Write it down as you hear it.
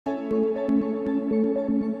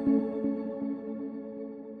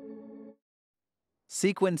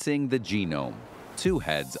Sequencing the genome. Two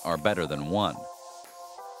heads are better than one.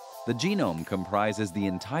 The genome comprises the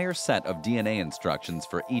entire set of DNA instructions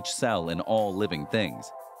for each cell in all living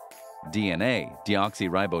things. DNA,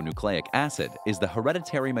 deoxyribonucleic acid, is the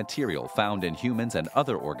hereditary material found in humans and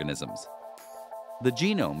other organisms. The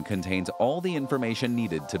genome contains all the information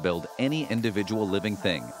needed to build any individual living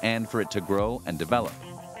thing and for it to grow and develop.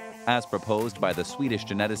 As proposed by the Swedish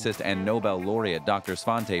geneticist and Nobel laureate Dr.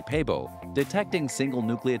 Svante Pääbo, detecting single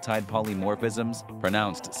nucleotide polymorphisms,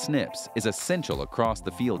 pronounced SNPs, is essential across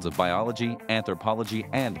the fields of biology, anthropology,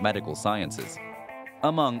 and medical sciences.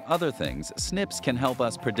 Among other things, SNPs can help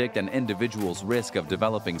us predict an individual's risk of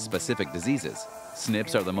developing specific diseases.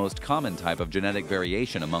 SNPs are the most common type of genetic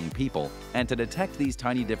variation among people, and to detect these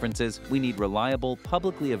tiny differences, we need reliable,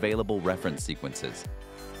 publicly available reference sequences.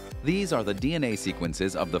 These are the DNA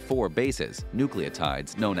sequences of the four bases,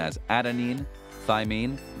 nucleotides known as adenine,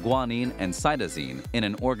 thymine, guanine, and cytosine in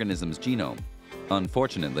an organism's genome.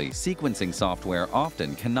 Unfortunately, sequencing software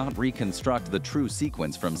often cannot reconstruct the true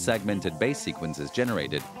sequence from segmented base sequences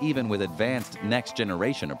generated, even with advanced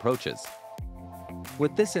next-generation approaches.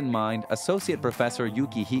 With this in mind, Associate Professor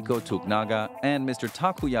Yukihiko Tokunaga and Mr.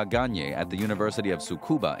 Takuya Ganye at the University of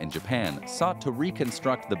Tsukuba in Japan sought to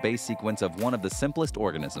reconstruct the base sequence of one of the simplest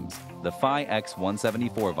organisms, the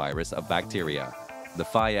Phi-X174 virus of bacteria. The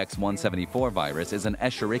Phi-X174 virus is an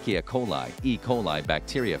Escherichia coli, E. coli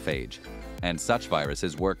bacteriophage, and such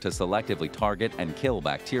viruses work to selectively target and kill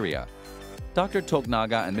bacteria. Dr.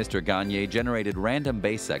 Tokunaga and Mr. Ganye generated random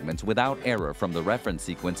base segments without error from the reference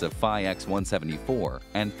sequence of Phi-X174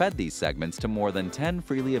 and fed these segments to more than 10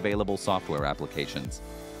 freely available software applications.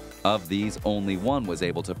 Of these, only one was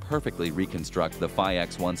able to perfectly reconstruct the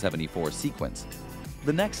Phi-X174 sequence.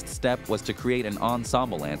 The next step was to create an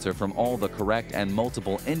ensemble answer from all the correct and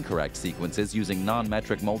multiple incorrect sequences using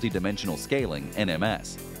non-metric multidimensional scaling,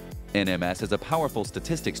 NMS. NMS is a powerful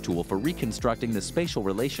statistics tool for reconstructing the spatial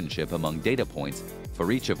relationship among data points,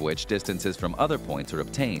 for each of which distances from other points are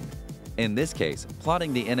obtained. In this case,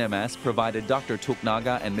 plotting the NMS provided Dr.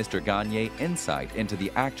 Tokunaga and Mr. Ganye insight into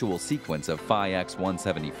the actual sequence of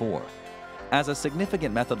Phi-X174. As a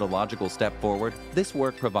significant methodological step forward, this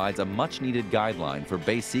work provides a much-needed guideline for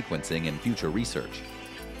base sequencing in future research.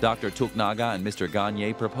 Dr. Tokunaga and Mr.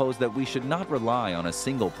 Ganye propose that we should not rely on a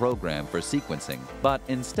single program for sequencing, but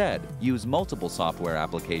instead use multiple software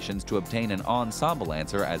applications to obtain an ensemble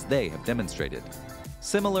answer as they have demonstrated.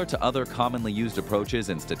 Similar to other commonly used approaches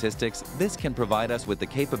in statistics, this can provide us with the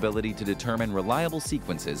capability to determine reliable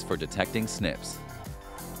sequences for detecting SNPs.